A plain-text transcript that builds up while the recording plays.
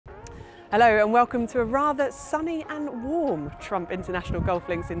Hello and welcome to a rather sunny and warm Trump International Golf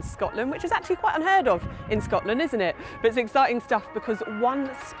Links in Scotland, which is actually quite unheard of in Scotland, isn't it? But it's exciting stuff because one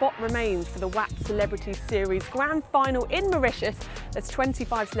spot remains for the wapp Celebrity Series Grand Final in Mauritius. There's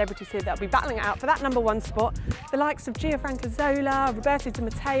 25 celebrities here that'll be battling it out for that #1 spot. The likes of Gianfranco Zola, Roberto Di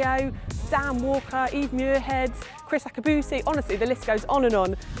Matteo, Dan Walker, Eve Muirhead, Chris Akabusi. Honestly, the list goes on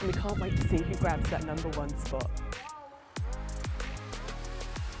and we can't wait to see who grabs that #1 spot.